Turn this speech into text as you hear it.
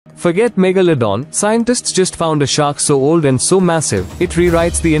Forget Megalodon, scientists just found a shark so old and so massive, it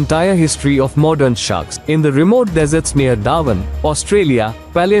rewrites the entire history of modern sharks. In the remote deserts near Darwin, Australia,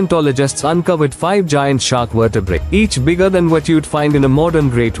 paleontologists uncovered 5 giant shark vertebrae, each bigger than what you'd find in a modern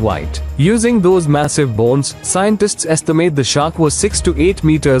great white. Using those massive bones, scientists estimate the shark was 6 to 8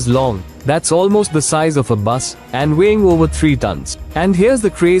 meters long. That's almost the size of a bus, and weighing over 3 tons. And here's the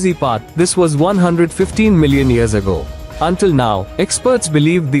crazy part, this was 115 million years ago. Until now, experts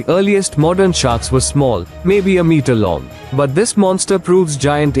believed the earliest modern sharks were small, maybe a meter long. But this monster proves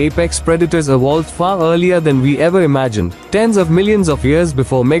giant apex predators evolved far earlier than we ever imagined, tens of millions of years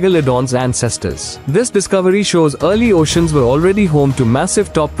before Megalodon's ancestors. This discovery shows early oceans were already home to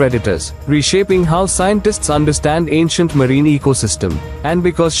massive top predators, reshaping how scientists understand ancient marine ecosystem. And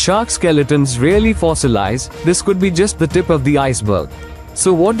because shark skeletons rarely fossilize, this could be just the tip of the iceberg.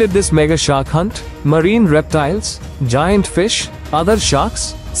 So what did this mega shark hunt? Marine reptiles? Giant fish? Other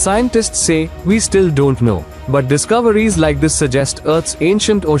sharks? Scientists say, we still don't know. But discoveries like this suggest Earth's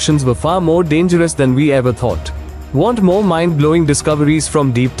ancient oceans were far more dangerous than we ever thought. Want more mind-blowing discoveries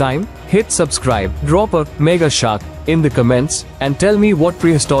from Deep Time? Hit subscribe, drop a mega shark in the comments, and tell me what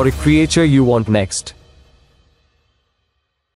prehistoric creature you want next.